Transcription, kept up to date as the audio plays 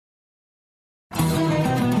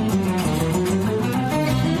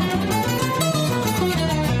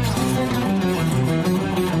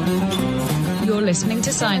listening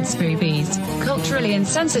to Science Boobies, culturally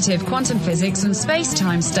insensitive quantum physics and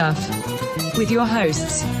space-time stuff. With your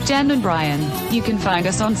hosts, Jen and Brian. You can find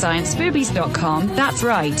us on scienceboobies.com. That's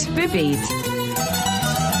right, boobies.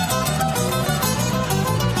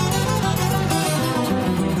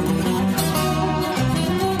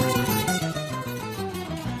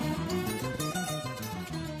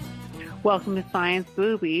 Welcome to Science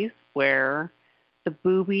Boobies, where the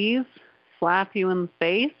boobies slap you in the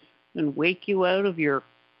face and wake you out of your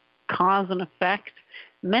cause and effect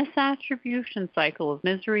misattribution cycle of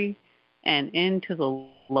misery and into the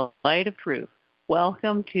light of truth.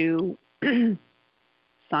 Welcome to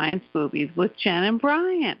Science Boobies with Jen and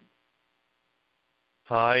Brian.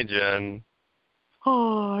 Hi, Jen.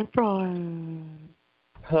 Hi, Brian.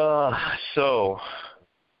 So,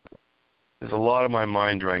 there's a lot on my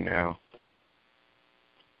mind right now.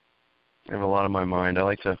 I have a lot on my mind. I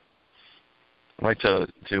like to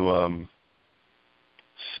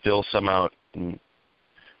spill some out, and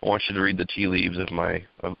I want you to read the tea leaves of my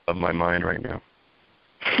mind right now.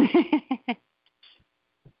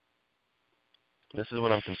 This is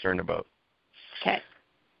what I'm concerned about. Okay.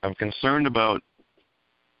 I'm concerned about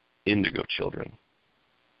indigo children.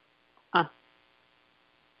 I'm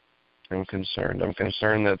concerned. I'm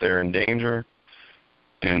concerned that they're in danger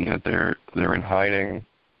and that they're in hiding.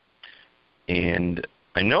 And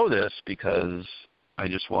I know this because I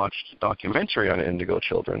just watched a documentary on indigo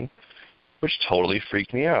children, which totally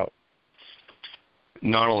freaked me out.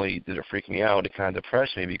 Not only did it freak me out, it kind of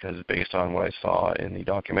depressed me because based on what I saw in the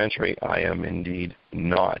documentary, I am indeed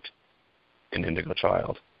not an indigo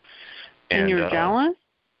child. And you're jealous?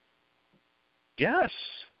 Yes.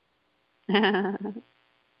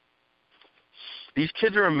 These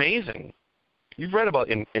kids are amazing. You've read about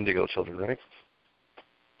indigo children, right?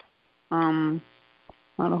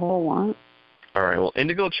 Not a whole lot. All right. Well,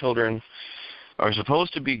 indigo children are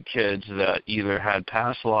supposed to be kids that either had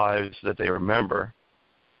past lives that they remember,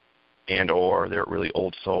 and or they're really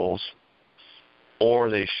old souls,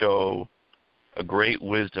 or they show a great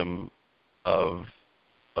wisdom of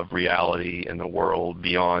reality in the world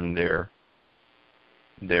beyond their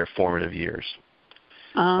formative years.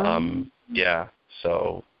 Yeah.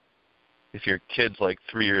 So if your kid's like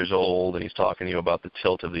 3 years old and he's talking to you about the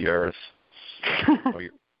tilt of the Earth,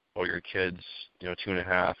 or your kid's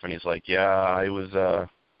 2.5 and he's like, yeah, I was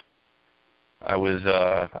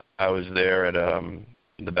there at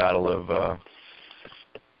the Battle of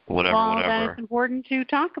whatever. Well, then it's important to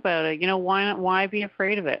talk about it. Why be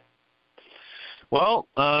afraid of it? Well,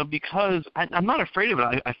 because I'm not afraid of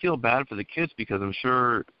it. I feel bad for the kids because I'm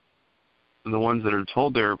sure the ones that are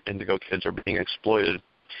told they're indigo kids are being exploited,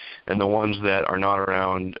 and the ones that are not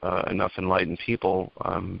around enough enlightened people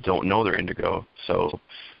don't know they're indigo, so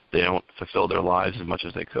they don't fulfill their lives as much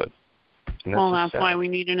as they could. Well, that's why we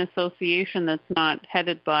need an association that's not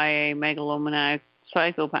headed by a megalomaniac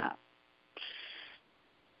psychopath.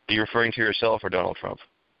 Are you referring to yourself or Donald Trump?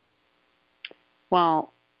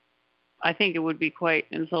 Well, I think it would be quite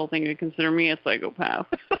insulting to consider me a psychopath.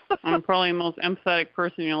 I'm probably the most empathetic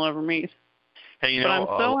person you'll ever meet. Hey, but I'm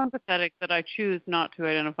so empathetic that I choose not to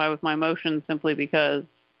identify with my emotions simply because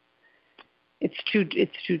it's too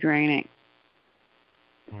draining.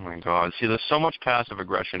 Oh my God! See, there's so much passive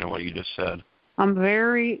aggression in what you just said.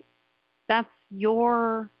 That's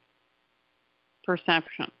your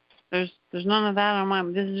perception. There's none of that on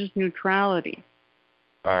mine. This is just neutrality.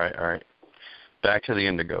 All right. Back to the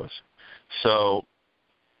indigos. So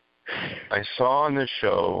I saw on this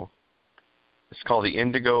show, it's called the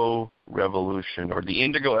Indigo Revolution, or the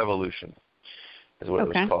Indigo Evolution is what it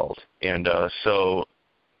was called. And so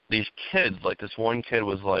these kids, like this one kid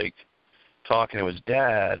was like talking to his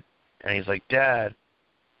dad, and he's like, Dad,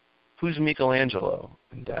 who's Michelangelo?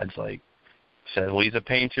 And Dad's like, said, well, he's a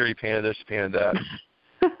painter, he painted this, he painted that.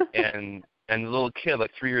 and the little kid,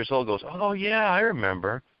 like 3 years old, goes, oh yeah, I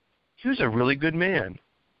remember. He was a really good man.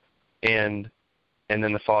 And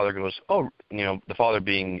then the father goes, the father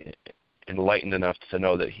being enlightened enough to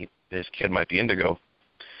know that his kid might be indigo,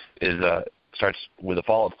 starts with a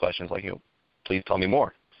follow-up question, like, please tell me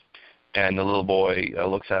more. And the little boy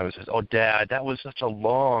looks at him and says, oh, Dad, that was such a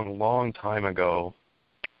long, long time ago.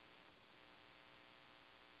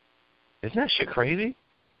 Isn't that shit crazy?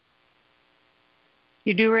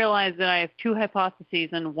 You do realize that I have two hypotheses,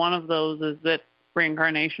 and one of those is that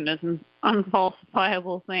reincarnation is an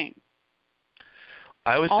unfalsifiable thing.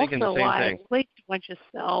 I was thinking the same thing. Also, I leaked a bunch of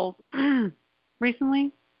cells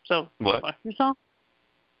recently, so what? Fuck yourself.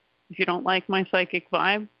 If you don't like my psychic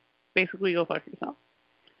vibe, basically go fuck yourself.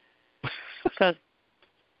 Because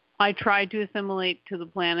I tried to assimilate to the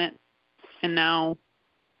planet, and now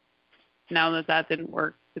now that didn't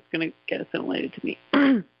work, it's going to get assimilated to me.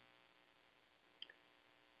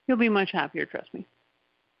 You'll be much happier, trust me.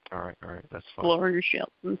 All right, that's fine. Lower your shield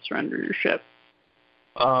and surrender your ship.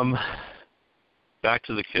 Back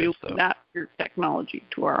to the kids, though. Adapt your technology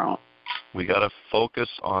to our own. We got to focus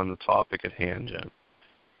on the topic at hand, Jen.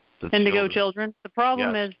 Indigo children. The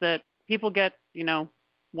problem Yes. is that people get,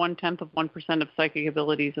 1/10 of 1% of psychic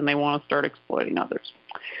abilities, and they want to start exploiting others.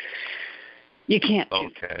 You can't do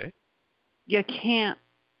that. Okay. You can't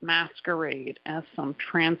masquerade as some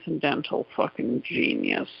transcendental fucking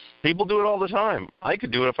genius. People do it all the time. I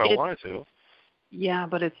could do it if I wanted to. Yeah,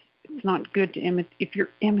 but it's not good to imitate. If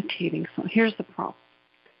you're imitating someone, here's the problem.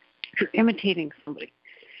 If you're imitating somebody,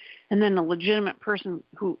 and then a legitimate person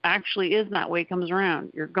who actually is that way comes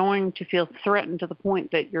around, you're going to feel threatened to the point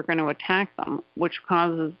that you're going to attack them, which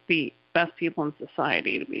causes the best people in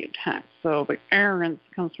society to be attacked. So the arrogance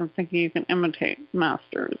comes from thinking you can imitate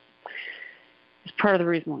masters. It's part of the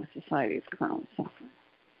reason why society is currently suffering.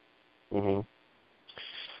 Mm-hmm.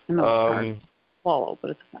 And that's hard to swallow,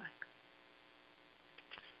 but it's a fact.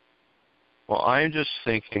 Well, I'm just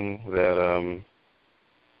thinking that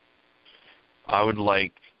I would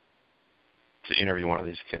like to interview one of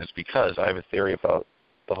these kids because I have a theory about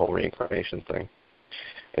the whole reincarnation thing.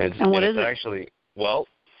 And what is it? Actually, well,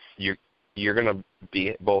 you're going to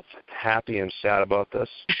be both happy and sad about this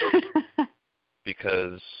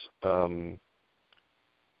because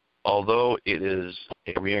although it is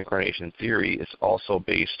a reincarnation theory, it's also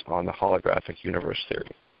based on the holographic universe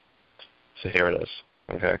theory. So here it is,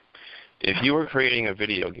 okay? If you were creating a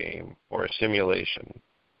video game or a simulation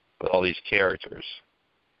with all these characters,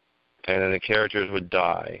 and then the characters would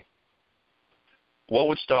die, what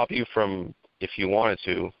would stop you from, if you wanted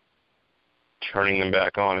to, turning them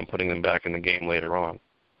back on and putting them back in the game later on?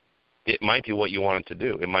 It might be what you wanted to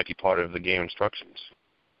do. It might be part of the game instructions.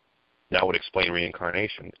 That would explain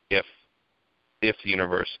reincarnation if the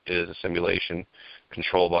universe is a simulation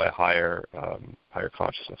controlled by a higher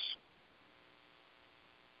consciousness.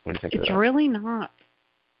 What do you think of that? It's really not.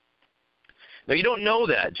 No, you don't know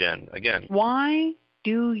that, Jen. Again. Why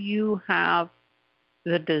do you have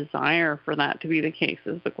the desire for that to be the case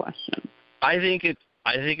is the question. I think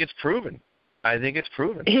it's proven.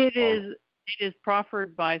 It is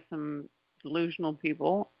proffered by some delusional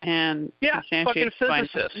people and fucking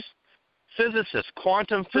physicists,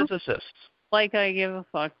 quantum physicists. Like I give a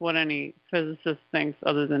fuck what any physicist thinks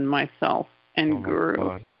other than myself and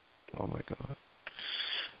Guru. Oh my God.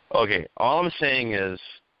 Okay, all I'm saying is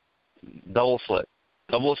double slit.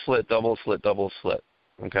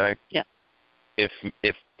 Okay? Yeah.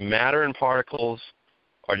 If matter and particles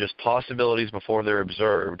are just possibilities before they're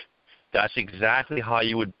observed, that's exactly how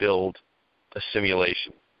you would build a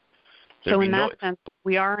simulation. So in that sense,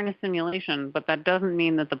 we are in a simulation, but that doesn't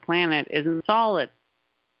mean that the planet isn't solid.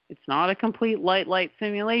 It's not a complete light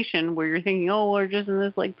simulation where you're thinking, oh, we're just in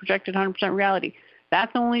this like projected 100% reality.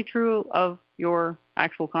 That's only true of your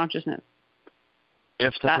actual consciousness.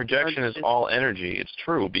 If the projection is all energy, it's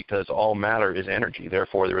true because all matter is energy.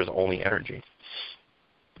 Therefore, there is only energy.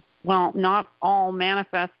 Well, not all matter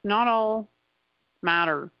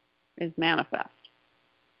is manifest.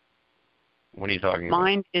 What are you talking about?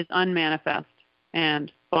 Mind is unmanifest,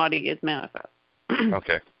 and body is manifest.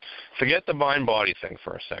 Okay. Forget the mind-body thing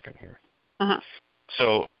for a second here. Uh-huh.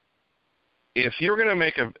 So, if you're going to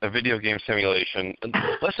make a video game simulation,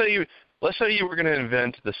 let's say you were going to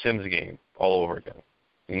invent the Sims game all over again.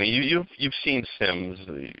 You know, you've seen Sims.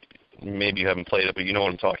 Maybe you haven't played it, but you know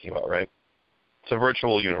what I'm talking about, right? It's a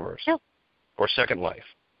virtual universe. Yep. Or Second Life.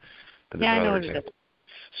 Yeah, I know what it is.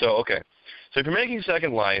 So, okay. So if you're making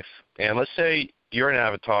Second Life, and let's say you're an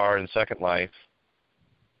avatar in Second Life,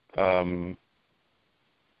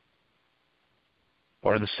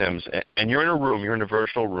 or The Sims, and you're in a room, you're in a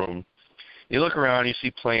virtual room. You look around, you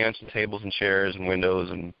see plants and tables and chairs and windows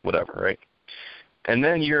and whatever, right? And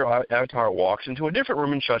then your avatar walks into a different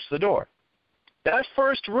room and shuts the door. That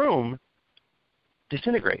first room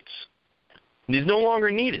disintegrates. And is no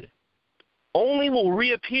longer needed. Only will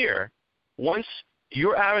reappear once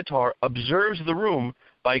your avatar observes the room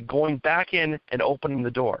by going back in and opening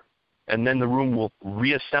the door. And then the room will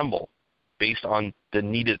reassemble based on the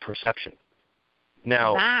needed perception.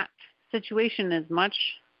 Now, that situation is much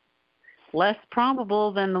less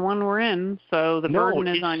probable than the one we're in, so the burden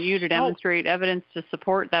is on you to demonstrate evidence to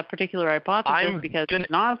support that particular hypothesis because it's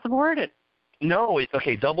not supported. No,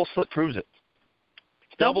 okay, double slit proves it.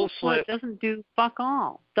 Double slit doesn't do fuck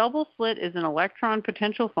all. Double slit is an electron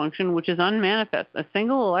potential function which is unmanifest. A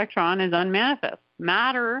single electron is unmanifest.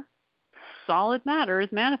 Matter, solid matter,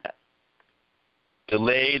 is manifest.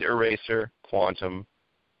 Delayed eraser quantum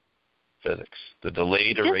physics, the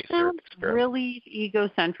delayed It eraser sounds experiment. really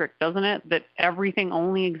egocentric, doesn't it? That everything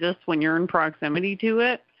only exists when you're in proximity to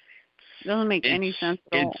it. It doesn't make any sense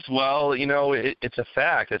at all. Well, it's a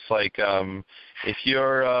fact. It's like if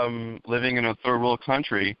you're living in a third world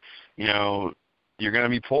country, you're going to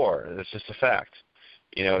be poor. It's just a fact.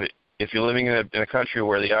 If you're living in a country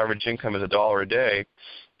where the average income is $1 a day,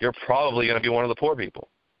 you're probably going to be one of the poor people,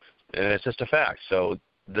 and it's just a fact. So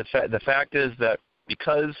the fact is that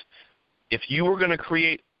because if you were going to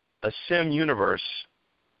create a sim universe,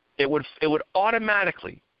 it would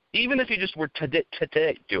automatically, even if you just were to do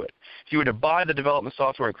it, if you were to buy the development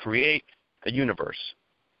software and create a universe,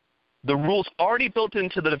 the rules already built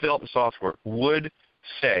into the development software would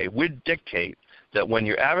dictate that when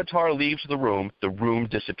your avatar leaves the room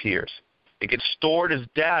disappears. It gets stored as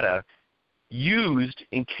data used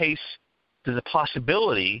in case there's a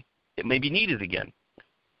possibility it may be needed again.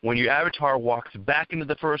 When your avatar walks back into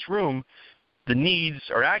the first room, the needs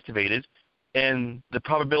are activated, and the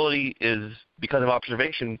probability is, because of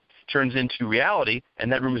observation, turns into reality,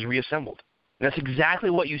 and that room is reassembled. And that's exactly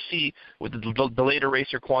what you see with the delayed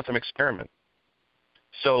eraser quantum experiment.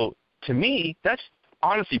 So to me, that's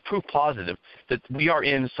honestly proof positive that we are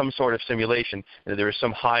in some sort of simulation, and that there is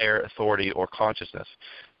some higher authority or consciousness.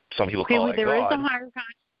 Some people call it God. There is a higher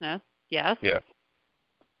consciousness, yes. Yeah.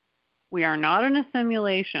 We are not in a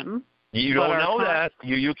simulation. You don't know that.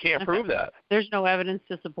 You can't prove that. There's no evidence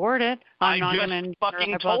to support it. I just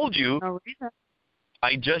fucking told you.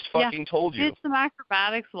 I just fucking told you. It's some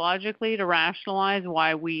acrobatics logically to rationalize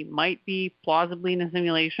why we might be plausibly in a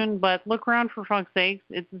simulation, but look around for fuck's sakes.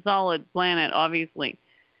 It's a solid planet, obviously.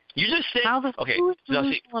 You just said, okay,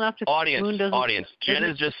 audience, Jen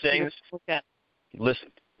is just saying this. Listen,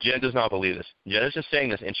 Jen does not believe this. Jen is just saying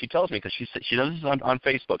this, and she tells me, because she does this on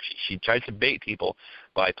Facebook. She tries to bait people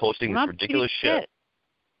by posting this ridiculous shit.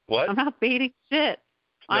 What? I'm not baiting shit.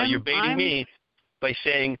 No, you're baiting me by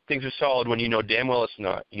saying things are solid when you know damn well it's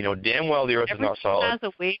not. You know damn well the Earth is not solid. It has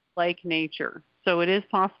a wave-like nature, so it is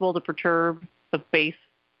possible to perturb the base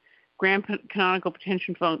grand canonical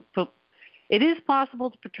potential. It is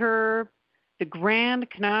possible to perturb the grand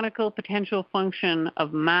canonical potential function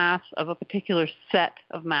of mass of a particular set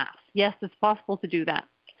of mass. Yes, it's possible to do that,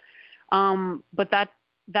 but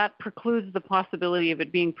that precludes the possibility of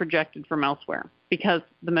it being projected from elsewhere because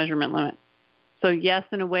the measurement limit. So yes,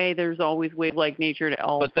 in a way, there's always wave-like nature to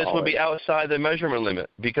all. But this would be outside the measurement limit,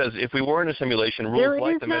 because if we were in a simulation, rules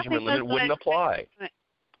like the measurement limit wouldn't apply.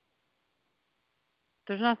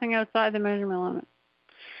 There's nothing outside the measurement limit.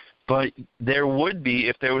 But there would be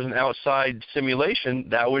if there was an outside simulation.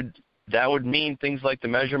 That would mean things like the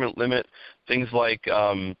measurement limit, things like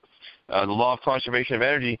the law of conservation of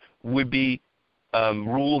energy would be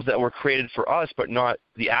rules that were created for us, but not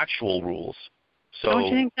the actual rules. So, don't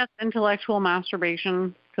you think that's intellectual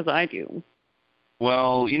masturbation? Because I do.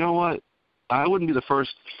 Well, you know what? I wouldn't be the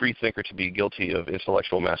first free thinker to be guilty of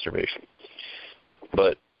intellectual masturbation.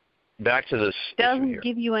 But back to this. It doesn't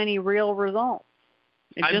give you any real results.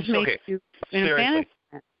 It just makes you in a fantasy.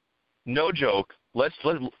 No joke. Let's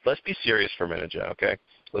be serious for a minute, Jen. Okay?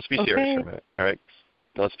 Let's be serious for a minute. All right?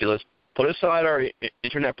 Let's put aside our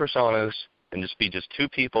internet personas and just be two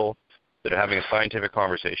people that are having a scientific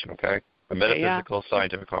conversation. Okay? A metaphysical,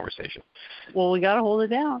 scientific conversation. Well, we got to hold it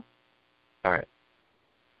down. All right.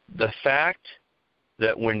 The fact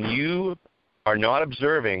that when you are not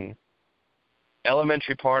observing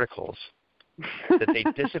elementary particles, that they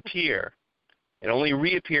disappear and only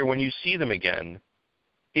reappear when you see them again,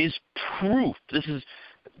 is proof. This has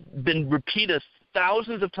been repeated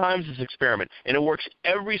thousands of times, this experiment, and it works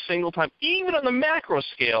every single time, even on the macro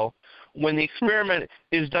scale when the experiment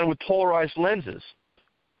is done with polarized lenses.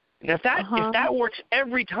 Now, if that works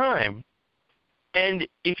every time, and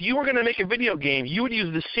if you were going to make a video game, you would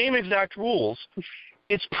use the same exact rules,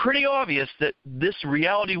 it's pretty obvious that this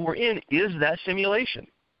reality we're in is that simulation.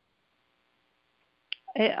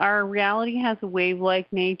 Our reality has a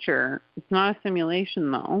wave-like nature. It's not a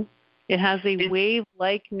simulation, though. It has a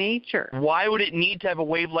wave-like nature. Why would it need to have a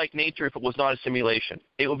wave-like nature if it was not a simulation?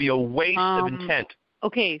 It would be a waste of intent.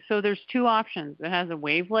 Okay, so there's two options. It has a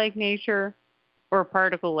wave-like nature or a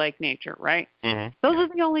particle-like nature, right? Mm-hmm. Those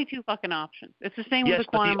are the only two fucking options. It's the same with the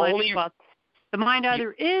quantum mind hypothesis. The mind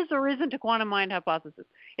either is or isn't a quantum mind hypothesis.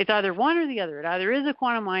 It's either one or the other. It either is a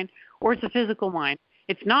quantum mind or it's a physical mind.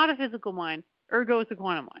 It's not a physical mind, ergo it's a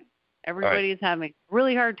quantum mind. Everybody is having a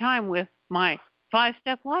really hard time with my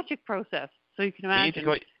 5-step logic process. So you can imagine.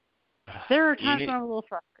 There are times when I'm a little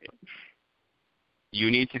frustrated.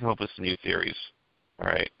 You need to come up with some new theories. All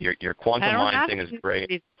right? Your quantum mind thing is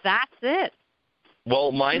great. That's it.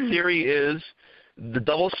 Well, my theory is The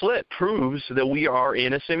double slit proves that we are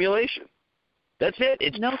in a simulation. That's it.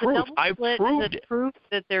 It's no, proof. I've proved it. Proof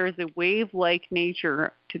that there is a wave-like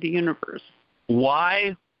nature to the universe.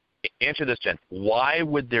 Why? Answer this, Jen. Why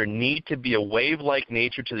would there need to be a wave-like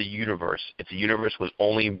nature to the universe if the universe was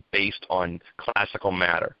only based on classical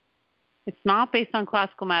matter? It's not based on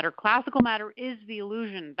classical matter. Classical matter is the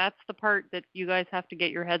illusion. That's the part that you guys have to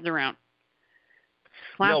get your heads around.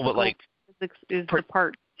 Classical No, but like physics is the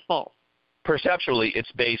part that's false. Perceptually,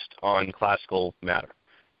 it's based on classical matter.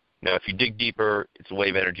 Now, if you dig deeper, it's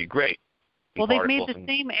wave energy. Great. Well, they've made the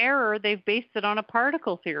same error. They've based it on a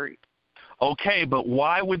particle theory. Okay, but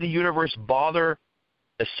why would the universe bother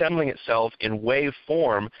assembling itself in wave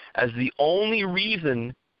form as the only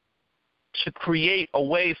reason to create a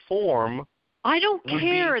wave form? I don't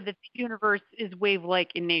care that the universe is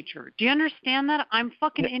wave-like in nature. Do you understand that? I'm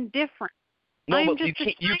fucking indifferent. No, but you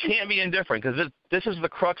can't be indifferent because this is the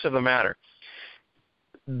crux of the matter.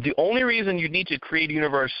 The only reason you need to create a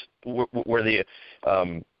universe where the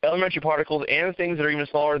elementary particles and things that are even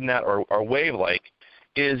smaller than that are wave-like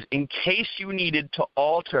is in case you needed to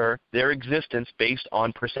alter their existence based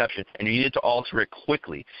on perception, and you needed to alter it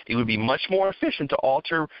quickly. It would be much more efficient to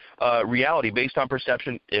alter reality based on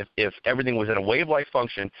perception if everything was in a wave-like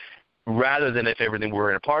function rather than if everything were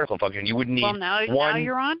in a particle function. You wouldn't need now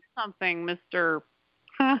you're on something, Mr.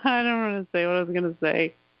 I don't want to say what I was going to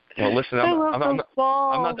say. Well, listen, I'm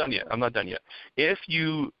not done yet. I'm not done yet. If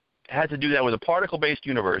you had to do that with a particle-based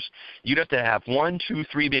universe, you'd have to have 1, 2,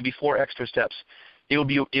 3, maybe 4 extra steps.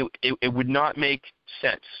 It would not make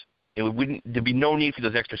sense. There'd be no need for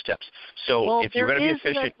those extra steps. So if you're going to be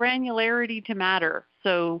efficient, there is a granularity to matter.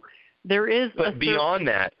 So there is. But beyond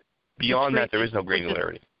that, there is no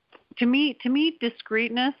granularity. To me,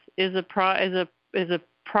 discreteness is a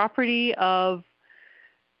property of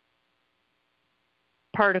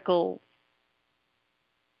particles,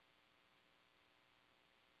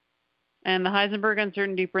 and the Heisenberg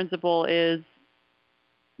uncertainty principle is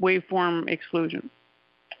waveform exclusion.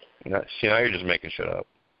 Now you're just making shit up.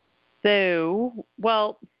 So,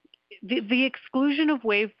 well, the exclusion of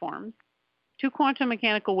waveforms, two quantum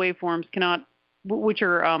mechanical waveforms which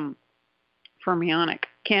are fermionic,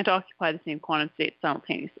 can't occupy the same quantum state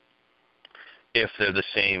simultaneously. If they're the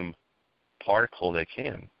same particle, they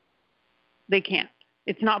can. They can't.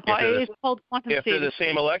 It's not. It's called quantum state. If they're the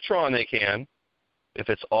same electron, they can. If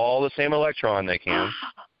it's all the same electron, they can.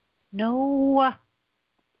 No.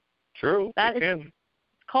 True. That they can. It's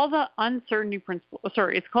called the uncertainty principle.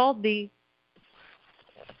 Sorry, it's called the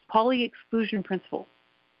Pauli exclusion principle.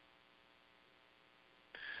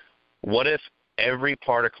 What if every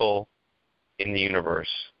particle in the universe,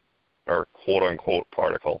 or quote-unquote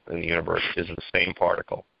particle in the universe, is the same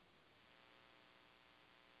particle?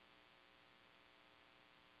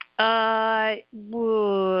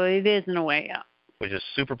 It is in a way, yeah. Which is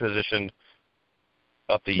superpositioned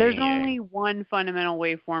up the There's yin-yang. only one fundamental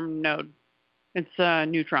waveform node. It's a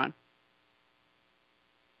neutron.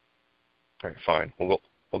 All right, fine. We'll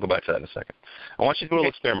go back to that in a second. I want you to do a little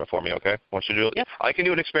experiment for me, okay? I want you to do it. Yep. I can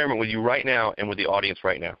do an experiment with you right now and with the audience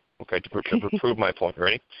right now, okay, to prove my point.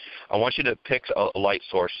 Ready? I want you to pick a light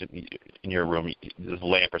source in your room. There's a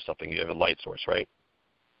lamp or something. You have a light source, right?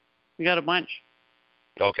 We got a bunch.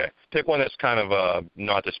 Okay. Pick one that's kind of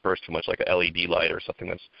not dispersed too much, like a LED light or something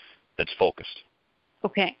that's focused.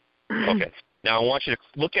 Okay. Okay. Now I want you to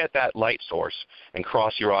look at that light source and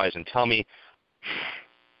cross your eyes and tell me,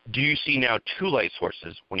 do you see now two light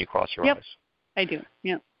sources when you cross your eyes? I do.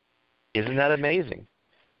 Yeah. Isn't that amazing?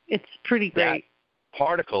 It's pretty great. That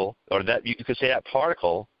particle, or that you could say that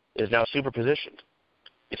particle is now superpositioned.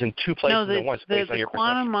 It's in two places at once based on your perception.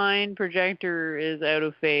 The quantum mind projector is out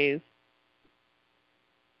of phase.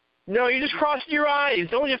 No, you're just crossing your eyes. You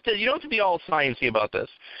don't have to be all sciencey about this.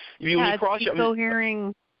 It's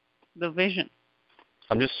cohering the vision.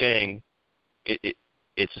 I'm just saying,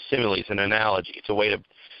 it's a simile. It's an analogy. It's a way to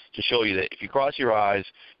show you that if you cross your eyes,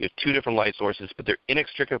 you have two different light sources, but they're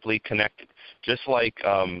inextricably connected. Just like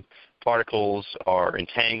particles are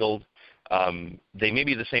entangled, they may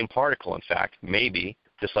be the same particle. In fact, maybe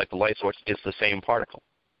just like the light source, it's the same particle,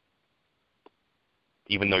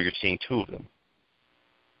 even though you're seeing two of them.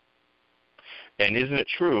 And isn't it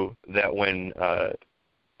true that when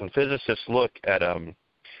physicists look at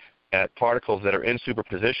particles that are in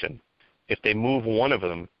superposition, if they move one of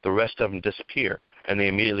them, the rest of them disappear, and they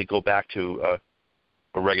immediately go back to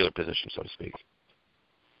a regular position, so to speak.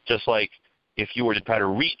 Just like if you were to try to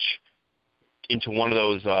reach into one of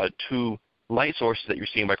those two light sources that you're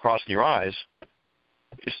seeing by crossing your eyes,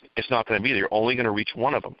 it's not going to be there. You're only going to reach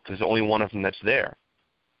one of them because there's only one of them that's there.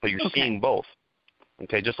 But you're seeing both.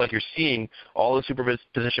 Okay, just like you're seeing all the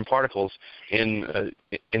superposition particles in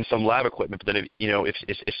some lab equipment, but then if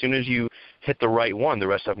as soon as you hit the right one, the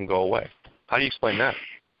rest of them go away. How do you explain that?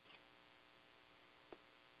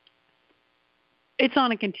 It's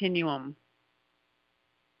on a continuum.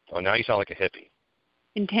 Oh, now you sound like a hippie.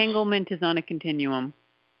 Entanglement is on a continuum.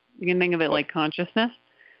 You can think of it like consciousness.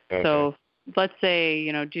 Okay. So let's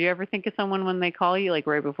say, do you ever think of someone when they call you, like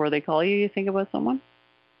right before they call you, you think about someone?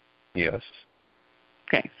 Yes.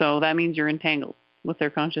 Okay, so that means you're entangled with their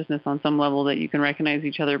consciousness on some level that you can recognize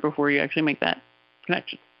each other before you actually make that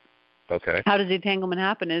connection. Okay. How does the entanglement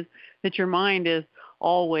happen is that your mind is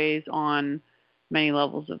always on many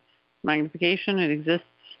levels of magnification. It exists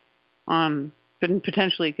on,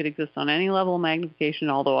 potentially could exist on any level of magnification,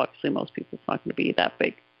 although obviously most people it's not going to be that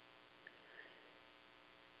big.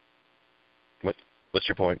 What's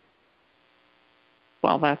your point?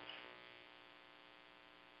 Well,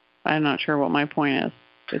 I'm not sure what my point is.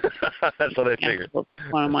 That's what I figured.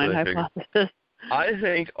 One of my hypotheses. I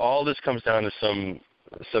think all this comes down to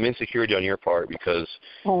some insecurity on your part because.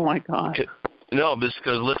 Oh my God. No,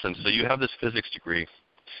 because listen. So you have this physics degree.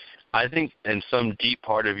 I think in some deep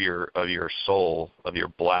part of your soul, of your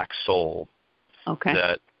black soul,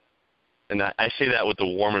 okay. And I say that with the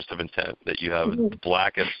warmest of intent, that you have the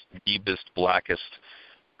blackest, deepest, blackest,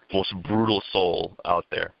 most brutal soul out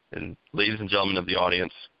there. And ladies and gentlemen of the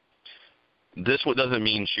audience, this doesn't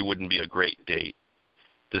mean she wouldn't be a great date.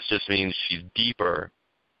 This just means she's deeper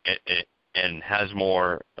and has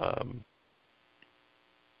more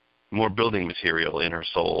building material in her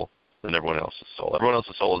soul than everyone else's soul. Everyone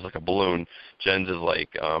else's soul is like a balloon. Jen's is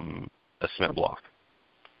like a cement block.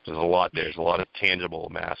 There's a lot there. There's a lot of tangible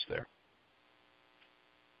mass there.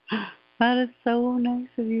 That is so nice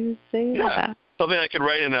of you to say that. Something I could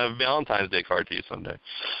write in a Valentine's Day card to you someday.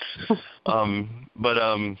 But what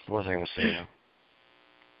was I going to say now?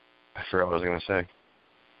 I forgot what I was going to say.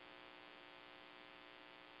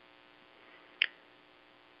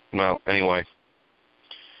 Well, anyway,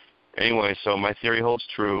 so my theory holds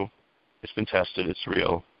true. It's been tested. It's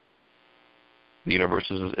real. The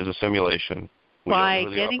universe is a simulation. By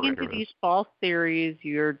getting into these false theories,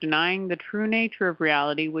 you're denying the true nature of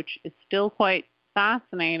reality, which is still quite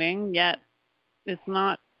fascinating, yet it's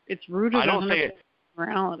not. It's rooted in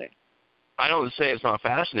reality. I don't say it's not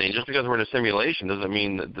fascinating. Just because we're in a simulation doesn't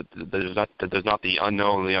mean that there's not the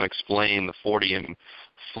unknown, the unexplained, the Fortean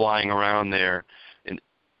flying around there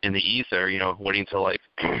in the ether, waiting to like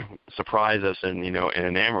surprise us and and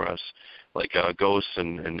enamor us, like ghosts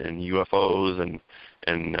and UFOs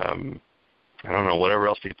and I don't know, whatever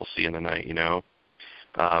else people see in the night,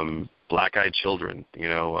 black-eyed children,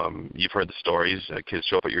 you've heard the stories. Kids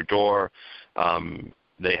show up at your door.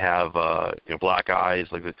 They have black eyes,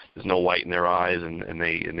 like there's no white in their eyes, and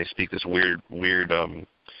they speak this weird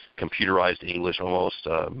computerized English almost,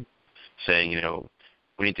 saying,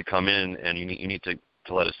 we need to come in and you need to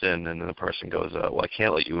let us in. And then the person goes, well, I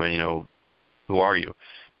can't let you in, who are you?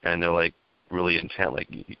 And they're like really intent, like,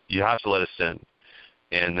 you have to let us in.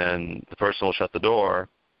 And then the person will shut the door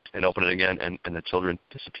and open it again, and the children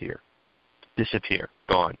disappear,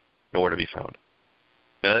 gone, nowhere to be found.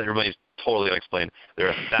 Now, everybody's totally unexplained. There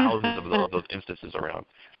are thousands of those instances around.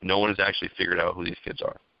 No one has actually figured out who these kids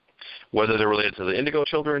are. Whether they're related to the indigo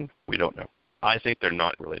children, we don't know. I think they're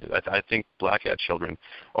not related. I think black-eyed children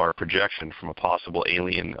are a projection from a possible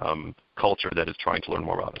alien culture that is trying to learn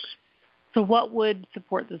more about us. So what would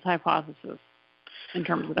support this hypothesis in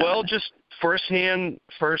terms of that? Well, just firsthand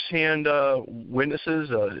witnesses,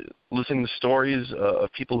 listening to stories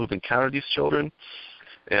of people who've encountered these children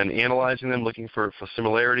and analyzing them, looking for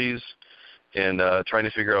similarities, and trying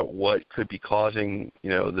to figure out what could be causing,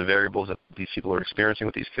 the variables that these people are experiencing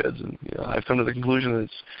with these kids. And I've come to the conclusion that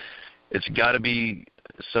it's got to be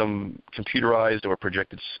some computerized or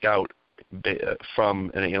projected scout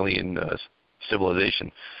from an alien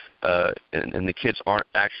civilization. And the kids aren't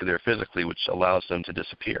actually there physically, which allows them to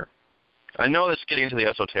disappear. I know that's getting into the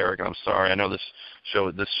esoteric, and I'm sorry. I know this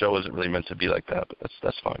show isn't really meant to be like that, but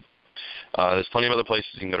that's fine. There's plenty of other places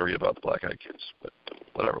you can go to read about the black-eyed kids, but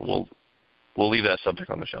whatever. We'll leave that subject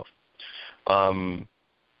on the shelf.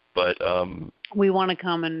 We want to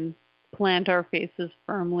come and plant our faces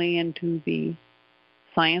firmly into the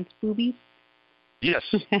science boobies. Yes.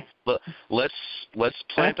 Let's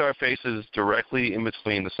plant our faces directly in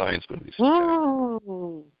between the science movies.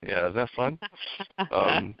 Whoa. Yeah, isn't that fun?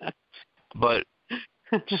 But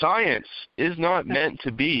science is not meant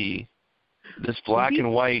to be this black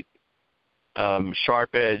and white,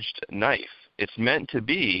 sharp-edged knife. It's meant to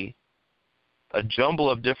be a jumble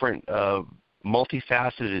of different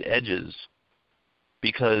multifaceted edges,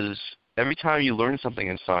 because every time you learn something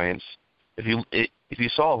in science, if you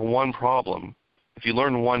solve one problem, if you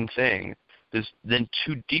learn one thing, there's then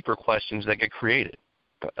two deeper questions that get created.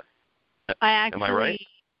 Am I right?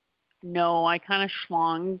 No, I kind of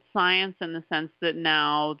schlonged science in the sense that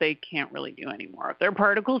now they can't really do any more of their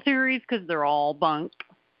particle theories because they're all bunk.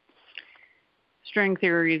 String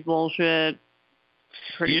theory is bullshit.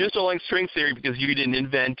 You just don't like string theory because you didn't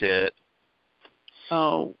invent it.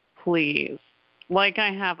 Oh, please. Like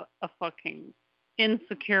I have a fucking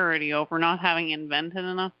insecurity over not having invented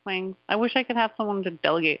enough things. I wish I could have someone to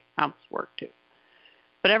delegate house work to.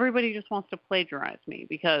 But everybody just wants to plagiarize me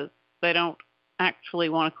because they don't actually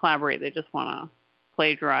want to collaborate. They just want to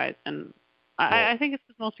plagiarize. And I think it's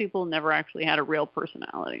because most people never actually had a real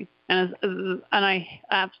personality. And I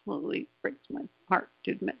absolutely breaks my heart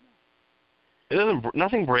to admit that.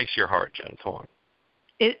 Nothing breaks your heart, Jen. Come on.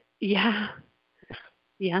 Yeah,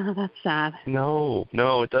 that's sad. No,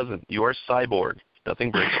 it doesn't. You are cyborg.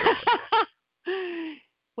 Nothing breaks your heart.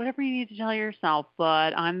 Whatever you need to tell yourself,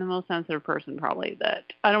 but I'm the most sensitive person probably that,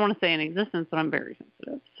 I don't want to say in existence, but I'm very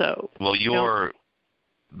sensitive. So. Well, you're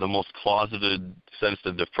the most closeted,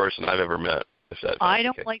 sensitive person I've ever met. I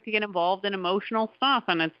don't like to get involved in emotional stuff,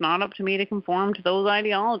 and it's not up to me to conform to those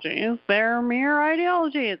ideologies. They're mere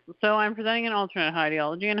ideologies. So I'm presenting an alternate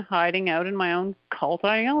ideology and hiding out in my own cult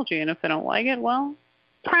ideology. And if they don't like it, well,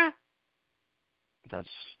 crap. That's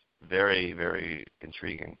very, very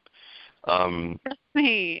intriguing. Trust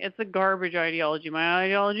me, it's a garbage ideology. My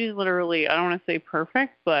ideology is literally, I don't want to say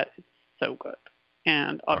perfect, but it's so good.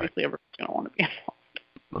 And obviously everyone's going to want to be involved.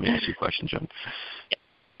 Let me ask you a question, Jen. Yeah.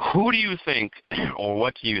 Who do you think, or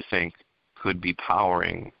what do you think, could be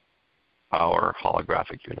powering our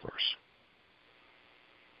holographic universe?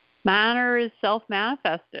 Matter is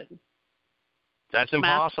self-manifested. That's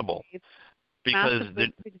impossible. Because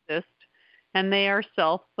they exist, and they are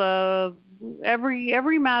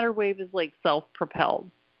every matter wave is like self-propelled.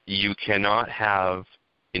 You cannot have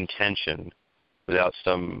intention without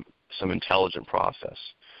some intelligent process.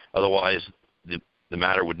 Otherwise, the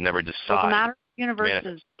matter would never decide. Well, the matter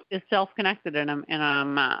universe is self-connected in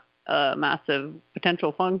a massive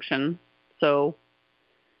potential function. So,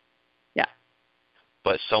 yeah.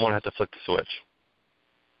 But someone has to flip the switch.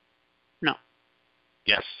 No.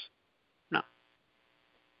 Yes. No.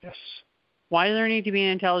 Yes. Why does there need to be an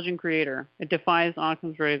intelligent creator? It defies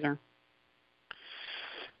Occam's razor.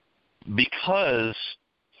 Because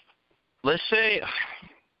let's say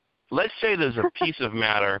there's a piece of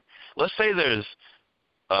matter. Let's say there's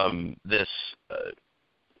this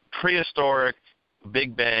prehistoric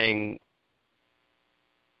Big Bang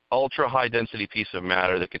ultra high density piece of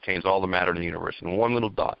matter that contains all the matter in the universe in one little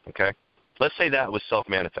dot, okay? Let's say that was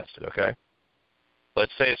self-manifested, okay?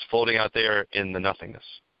 Let's say it's floating out there in the nothingness,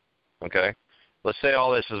 okay? Let's say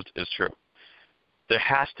all this is true. There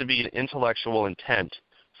has to be an intellectual intent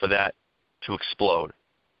for that to explode,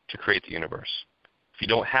 to create the universe. If you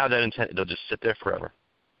don't have that intent, it'll just sit there forever.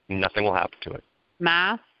 Nothing will happen to it.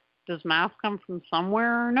 Math? Does math come from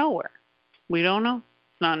somewhere or nowhere? We don't know.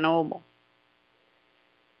 It's not knowable.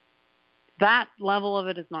 That level of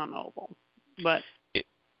it is not knowable. But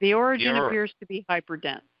the origin appears to be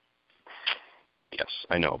hyperdense. Yes,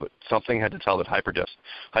 I know, but something had to tell that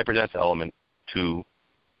hyperdense element to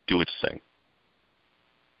do its thing.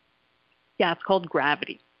 Yeah, it's called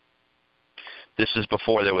gravity. This is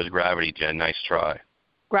before there was gravity, Jen. Nice try.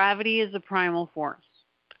 Gravity is a primal force.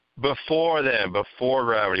 Before then, before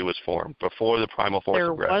gravity was formed, before the primal force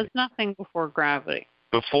of gravity. There was nothing before gravity.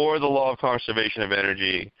 Before the law of conservation of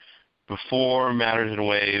energy, before matters and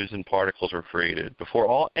waves and particles were created,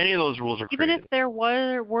 before any of those rules were created. Even if there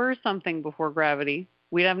were something before gravity,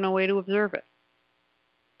 we'd have no way to observe it.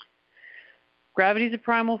 Gravity is a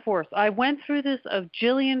primal force. I went through this a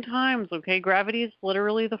jillion times, okay? Gravity is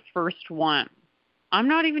literally the first one. I'm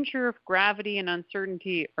not even sure if gravity and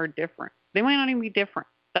uncertainty are different. They might not even be different.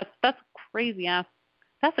 That's crazy ass.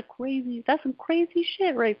 That's some crazy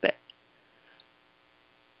shit right there.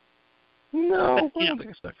 No, I don't think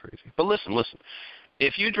it's that crazy. But listen.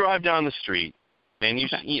 If you drive down the street and you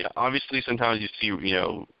see, obviously sometimes you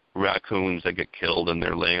see, raccoons that get killed and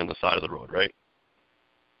they're laying on the side of the road, right?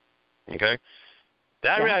 Okay?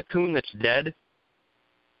 That raccoon that's dead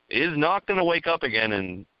is not going to wake up again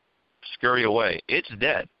and scurry away. It's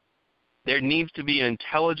dead. There needs to be an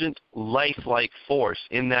intelligent, lifelike force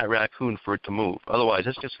in that raccoon for it to move. Otherwise,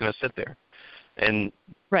 it's just going to sit there. And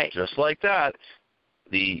just like that,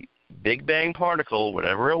 the Big Bang particle,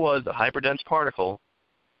 whatever it was, the hyperdense particle,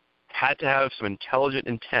 had to have some intelligent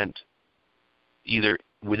intent, either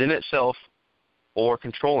within itself or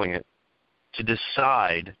controlling it, to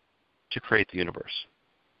decide to create the universe.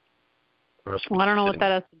 Well, I don't know what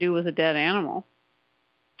that has to do with a dead animal.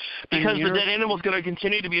 Because the dead animal is going to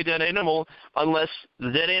continue to be a dead animal unless the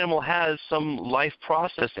dead animal has some life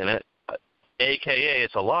process in it, a.k.a.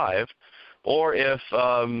 it's alive, or if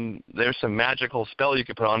there's some magical spell you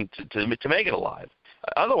can put on to make it alive.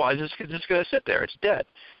 Otherwise, it's just going to sit there. It's dead.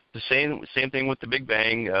 The same thing with the Big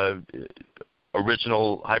Bang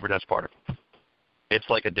original hyperdense particle. It's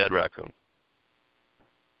like a dead raccoon.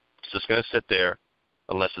 It's just going to sit there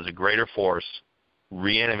unless there's a greater force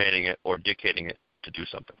reanimating it or dictating it to do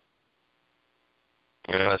something.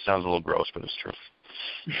 I know that sounds a little gross, but it's true.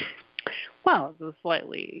 Well, it's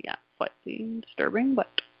slightly disturbing, but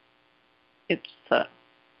it's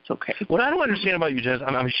okay. What I don't understand about you, Jez,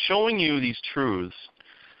 I'm showing you these truths.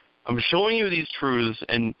 I'm showing you these truths,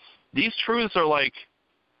 and these truths are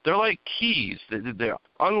they're like keys. They're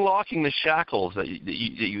unlocking the shackles that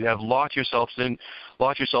you have locked yourself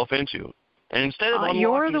into. And instead of unlocking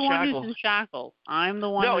you're the one shackles, who's in shackles. I'm the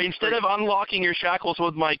one. No, instead of unlocking your shackles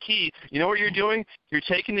with my key, you know what you're doing? You're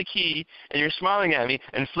taking the key and you're smiling at me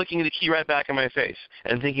and flicking the key right back in my face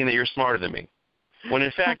and thinking that you're smarter than me. When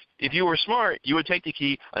in fact, if you were smart, you would take the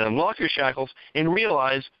key and unlock your shackles and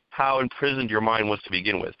realize how imprisoned your mind was to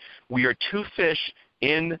begin with. We are two fish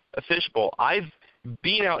in a fishbowl. I've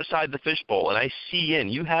been outside the fishbowl and I see in.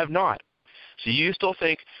 You have not. So you still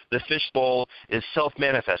think the fishbowl is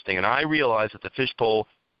self-manifesting, and I realize that the fishbowl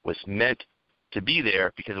was meant to be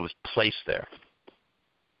there because it was placed there.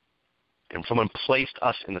 And someone placed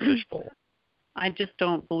us in the fishbowl. I just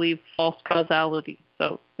don't believe false causality,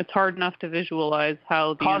 so it's hard enough to visualize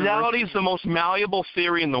how the causality is the most malleable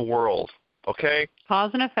theory in the world, okay?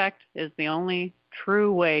 Cause and effect is the only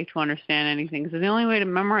true way to understand anything. It's the only way to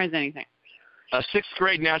memorize anything. A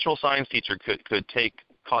sixth-grade natural science teacher could take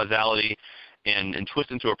causality and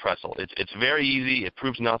twist into a pretzel. It's very easy. It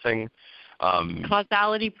proves nothing.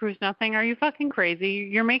 Causality proves nothing? Are you fucking crazy?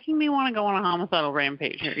 You're making me want to go on a homicidal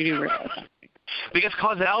rampage here. You do realize that. Because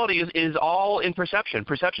causality is all in perception.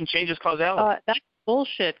 Perception changes causality. That's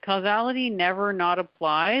bullshit. Causality never not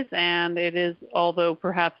applies, and it is, although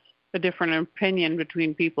perhaps a different opinion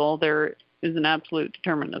between people, there is an absolute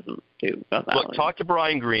determinism to causality. Look, talk to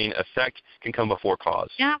Brian Greene. Effect can come before cause.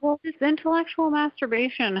 Yeah, well, this intellectual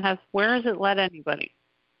masturbation where has it led anybody?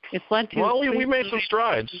 It's led to... Well, we made some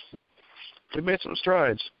strides. We made some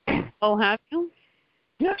strides. Oh, have you?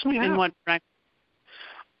 Yes, we have. In what direction?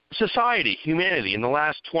 Society, humanity, in the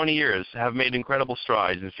last 20 years have made incredible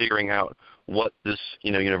strides in figuring out what this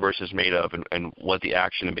universe is made of and what the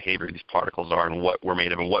action and behavior of these particles are and what we're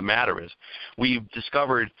made of and what matter is. We've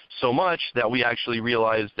discovered so much that we actually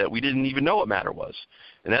realized that we didn't even know what matter was.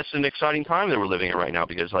 And that's an exciting time that we're living in right now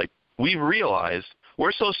because, we've realized,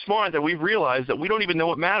 we're so smart that we've realized that we don't even know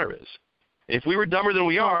what matter is. If we were dumber than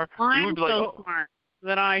we are, we would be like, I'm so smart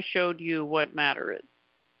that I showed you what matter is.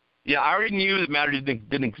 Yeah, I already knew that matter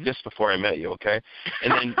didn't exist before I met you, okay?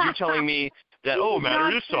 And then you're telling me that,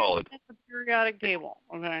 matter is solid. It's a periodic table,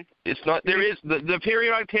 okay? It's not. There is the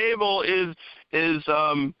periodic table is you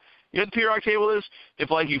know what the periodic table is?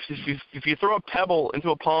 If you throw a pebble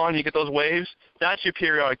into a pond, you get those waves. That's your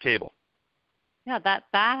periodic table. Yeah, that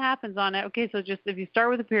happens on it. Okay, so just if you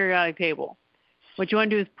start with the periodic table, what you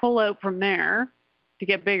want to do is pull out from there to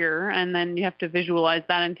get bigger, and then you have to visualize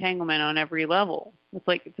that entanglement on every level.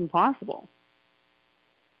 It's impossible.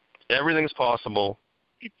 Everything's possible.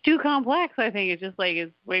 It's too complex, I think. It's just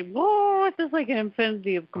it's just like an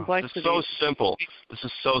infinity of complexity. This is so simple. This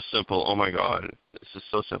is so simple. Oh my God. This is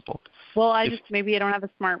so simple. Well, maybe I don't have a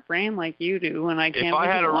smart brain like you do, and I can't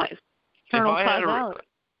visualize eternal causality.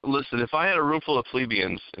 Listen, if I had a room full of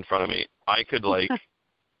plebeians in front of me, I could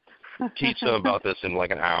teach them about this in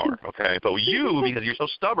an hour, okay? But you, because you're so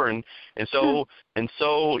stubborn and so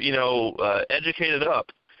educated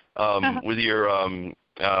up with your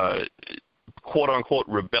quote unquote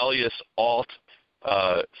rebellious alt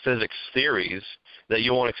physics theories, that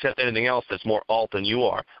you won't accept anything else that's more alt than you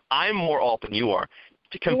are. I'm more alt than you are.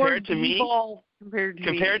 Compared to me,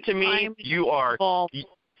 you are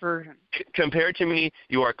version. Compared to me,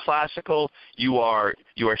 you are classical. You are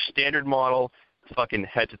standard model, fucking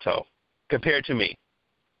head to toe. Compared to me,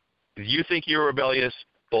 if you think you're rebellious,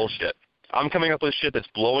 bullshit. I'm coming up with shit that's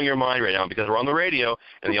blowing your mind right now because we're on the radio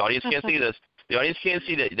and the audience can't see this. The audience can't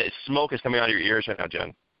see that smoke is coming out of your ears right now,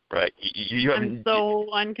 Jen. Right? I'm so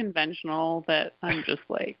unconventional that I'm just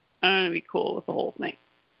I'm gonna be cool with the whole thing.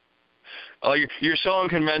 Oh, you're so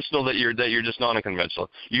unconventional that you're just not unconventional.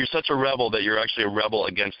 You're such a rebel that you're actually a rebel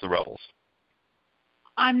against the rebels.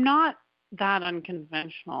 I'm not that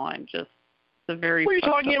unconventional. I'm just a very. What are you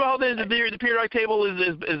talking about? The periodic table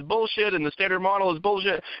is bullshit, and the standard model is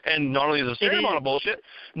bullshit. And not only is the standard model bullshit,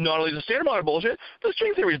 the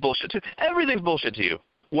string theory is bullshit too. Everything's bullshit to you.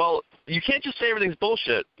 Well, you can't just say everything's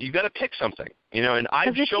bullshit. You got to pick something, and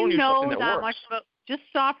I've shown you something that works. Just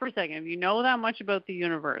stop for a second. If you know that much about the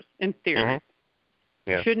universe, in theory,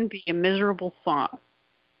 you shouldn't be a miserable thought.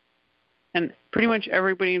 And pretty much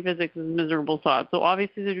everybody in physics is a miserable thought. So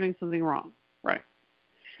obviously they're doing something wrong, right?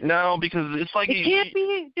 No, because it's like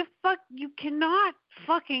you cannot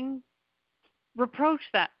fucking reproach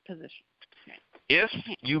that position. If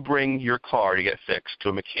you bring your car to get fixed to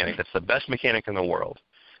a mechanic that's the best mechanic in the world,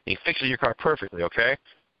 and he fixes your car perfectly, okay?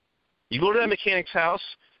 You go to that mechanic's house,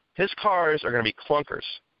 his cars are going to be clunkers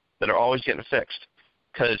that are always getting fixed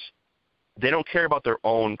because they don't care about their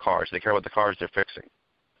own cars. They care about the cars they're fixing.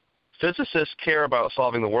 Physicists care about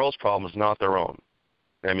solving the world's problems, not their own.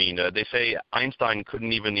 I mean, they say Einstein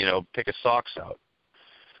couldn't even, pick his socks out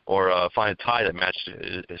or find a tie that matched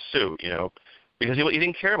his suit, because he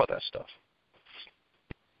didn't care about that stuff.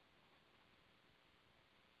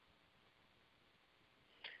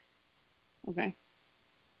 Okay.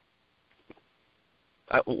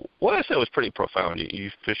 What I said was pretty profound. You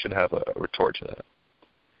should have a retort to that.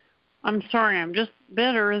 I'm sorry. I'm just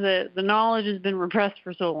bitter that the knowledge has been repressed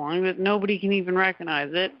for so long that nobody can even recognize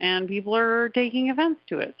it, and people are taking offense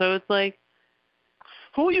to it. So it's like,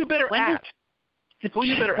 who are you bitter at? Who are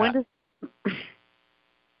you bitter at?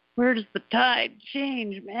 Where does the tide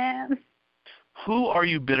change, man? Who are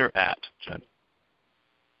you bitter at, Jen?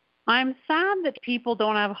 I'm sad that people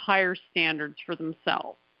don't have higher standards for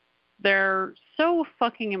themselves. They're so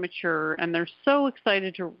fucking immature, and they're so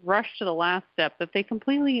excited to rush to the last step that they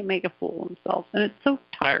completely make a fool of themselves. And it's so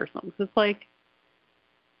tiresome. It's like,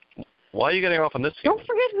 why are you getting off on this? Don't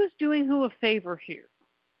forget who's doing who a favor here.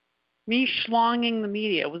 Me schlonging the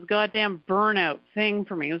media was a goddamn burnout thing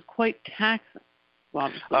for me. It was quite taxing.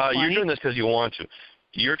 Well, you're doing this because you want to.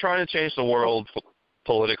 You're trying to change the world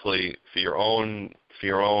politically for your own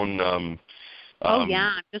just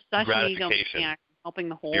gratification. Helping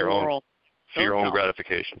the whole world. For your own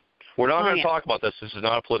gratification. We're not going to talk about this. This is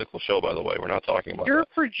not a political show, by the way. We're not talking about You're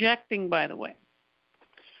projecting, by the way.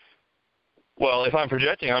 Well, if I'm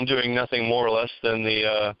projecting, I'm doing nothing more or less than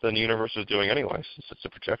the universe is doing anyway, since it's a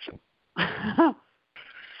projection. That's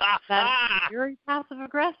very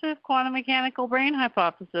passive-aggressive quantum mechanical brain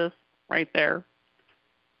hypothesis right there.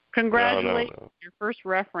 Congratulations. No. Your first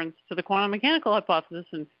reference to the quantum mechanical hypothesis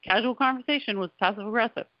in casual conversation was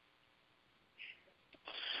passive-aggressive.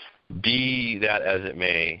 Be that as it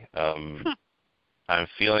may, I'm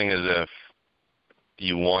feeling as if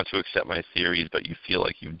you want to accept my theories, but you feel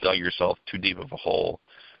like you've dug yourself too deep of a hole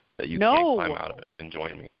that you can't climb out of it and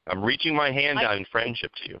join me. I'm reaching my hand out in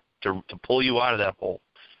friendship to you to pull you out of that hole,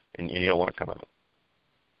 and you don't want to come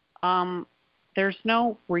out. There's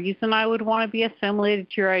no reason I would want to be assimilated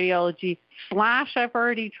to your ideology. / I've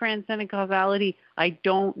already transcended causality. I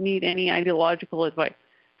don't need any ideological advice.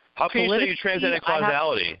 How can you say you transcended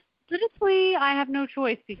causality? Politically, I have no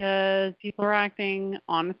choice because people are acting,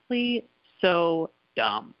 honestly, so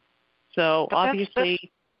dumb. So obviously,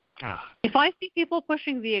 if I see people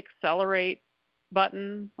pushing the accelerate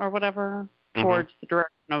button or whatever towards the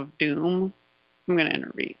direction of doom, I'm going to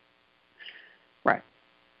intervene. Right.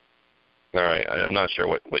 All right. I'm not sure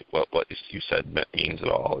what you said means at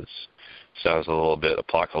all. It sounds a little bit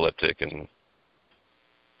apocalyptic and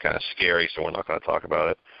kind of scary, so we're not going to talk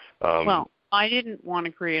about it. Well, I didn't want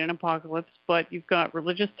to create an apocalypse, but you've got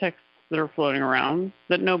religious texts that are floating around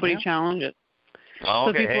that nobody challenges. Oh,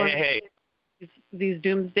 okay. So Hey. These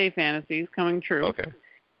doomsday fantasies coming true. Okay.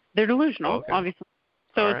 They're delusional, obviously.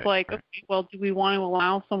 So it's like, okay, well, do we want to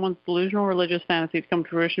allow someone's delusional religious fantasy to come to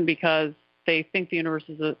fruition because they think the universe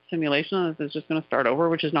is a simulation and this is just going to start over,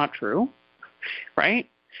 which is not true, right?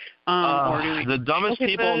 Or do we, the dumbest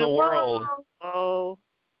people in the world.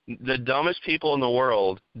 The dumbest people in the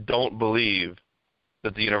world don't believe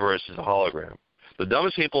that the universe is a hologram. The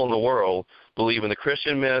dumbest people in the world believe in the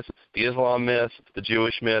Christian myth, the Islam myth, the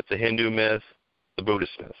Jewish myth, the Hindu myth, the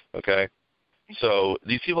Buddhist myth, okay? So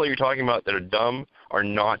these people that you're talking about that are dumb are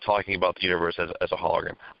not talking about the universe as a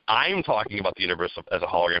hologram. I'm talking about the universe as a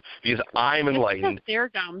hologram because I'm enlightened. Just because they're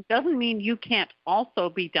dumb doesn't mean you can't also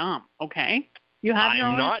be dumb, okay? You have your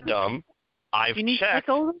own. I'm not dumb. I've You need to checked. take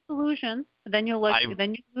over the solutions, then you'll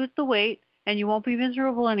then you lose the weight, and you won't be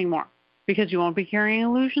miserable anymore because you won't be carrying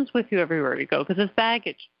illusions with you everywhere you go because it's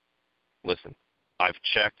baggage. Listen, I've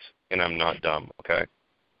checked, and I'm not dumb, okay?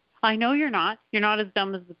 I know you're not. You're not as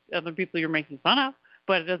dumb as the other people you're making fun of,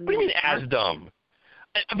 but it doesn't What do you mean as dumb?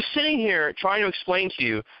 I'm sitting here trying to explain to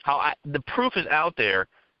you how the proof is out there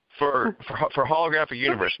for holographic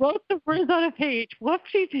universe. Wrote the words on a page.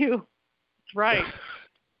 Whoop-de-doo. That's right.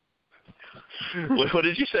 What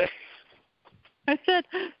did you say? I said,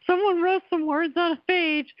 someone wrote some words on a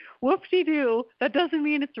page. Whoop-de-doo. That doesn't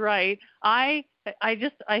mean it's right. I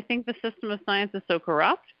think the system of science is so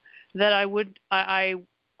corrupt that I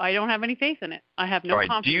don't have any faith in it. I have no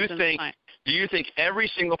confidence in science. Do you think every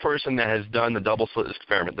single person that has done the double slit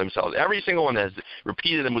experiment themselves, every single one that has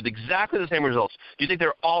repeated them with exactly the same results, do you think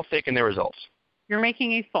they're all faking their results? You're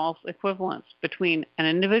making a false equivalence between an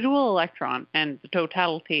individual electron and the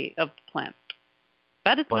totality of the planet.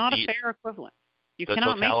 That is not a fair equivalence. The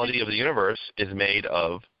totality of the universe is made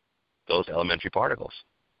of those elementary particles.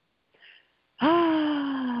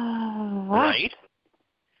 Right?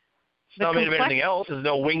 It's not made of anything else. There's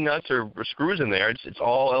no wing nuts or screws in there. It's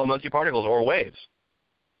all elementary particles or waves.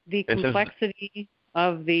 The complexity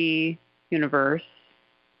of the universe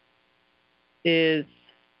is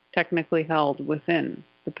technically held within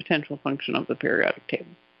the potential function of the periodic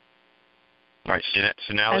table. All right.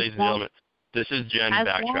 So now, ladies and gentlemen, this is Jen backtracking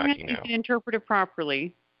now. As long as you can interpret it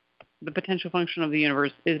properly, the potential function of the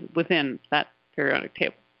universe is within that periodic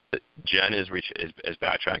table. Jen is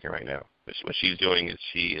backtracking right now. What she's doing is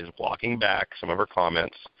she is walking back some of her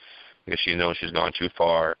comments because she knows she's gone too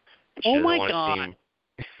far. Oh my God!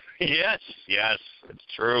 Yes, it's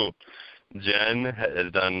true. Jen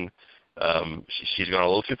has done. She's gone a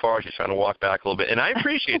little too far. She's trying to walk back a little bit, and I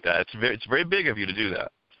appreciate that. It's very big of you to do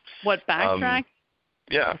that. What, backtrack?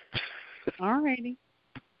 Yeah. All righty.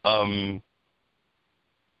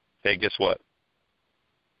 Hey, guess what?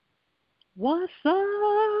 What's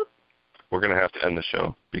up? We're going to have to end the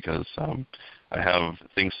show because I have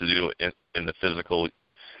things to do in the physical.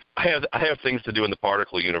 I have things to do in the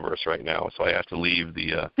particle universe right now, so I have to leave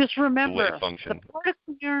the Just remember, the wave function. The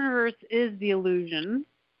particle universe is the illusion.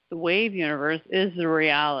 The wave universe is the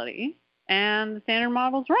reality, and the standard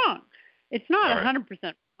model is wrong. It's not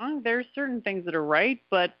 100% wrong. There's certain things that are right,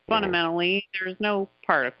 but fundamentally, there's no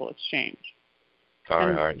particle exchange. All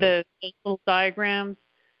right. Those little diagrams,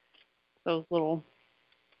 those little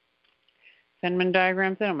Feynman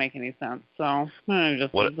diagrams, they don't make any sense. So I'm going to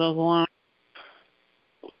just leave those alone.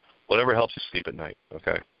 Whatever helps you sleep at night,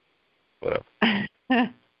 okay? Whatever.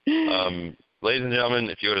 Ladies and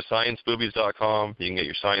gentlemen, if you go to scienceboobies.com, you can get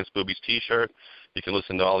your Science Boobies t-shirt. You can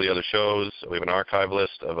listen to all the other shows. We have an archive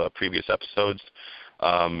list of previous episodes.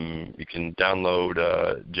 You can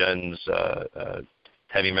download Jen's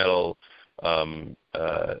heavy metal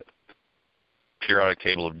periodic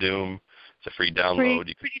table of doom. It's a free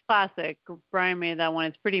download. Pretty classic. Brian made that one.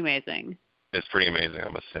 It's pretty amazing. It's pretty amazing, I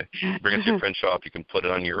must say. Bring it to your print shop. You can put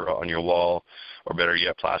it on your wall, or better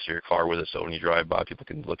yet, plaster your car with it so when you drive by, people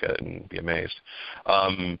can look at it and be amazed.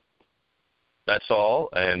 That's all,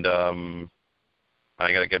 and I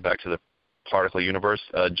got to get back to the particle universe.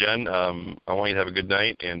 Jen, I want you to have a good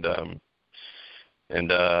night and have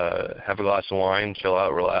a glass of wine, chill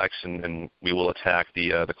out, relax, and we will attack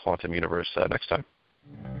the quantum universe next time.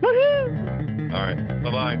 Woohoo! All right.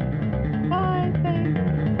 Bye-bye. Bye. Thanks.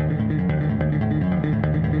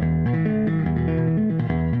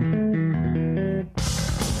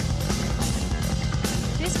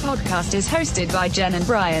 This podcast is hosted by Jen and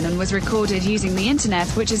Brian and was recorded using the internet,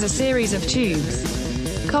 which is a series of tubes.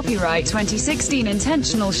 Copyright 2016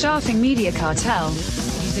 Intentional Shafting Media Cartel.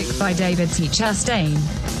 Music by David C. Chastain.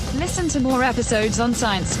 Listen to more episodes on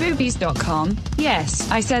scienceboobies.com. Yes,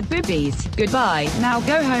 I said boobies. Goodbye. Now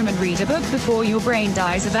go home and read a book before your brain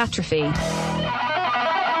dies of atrophy.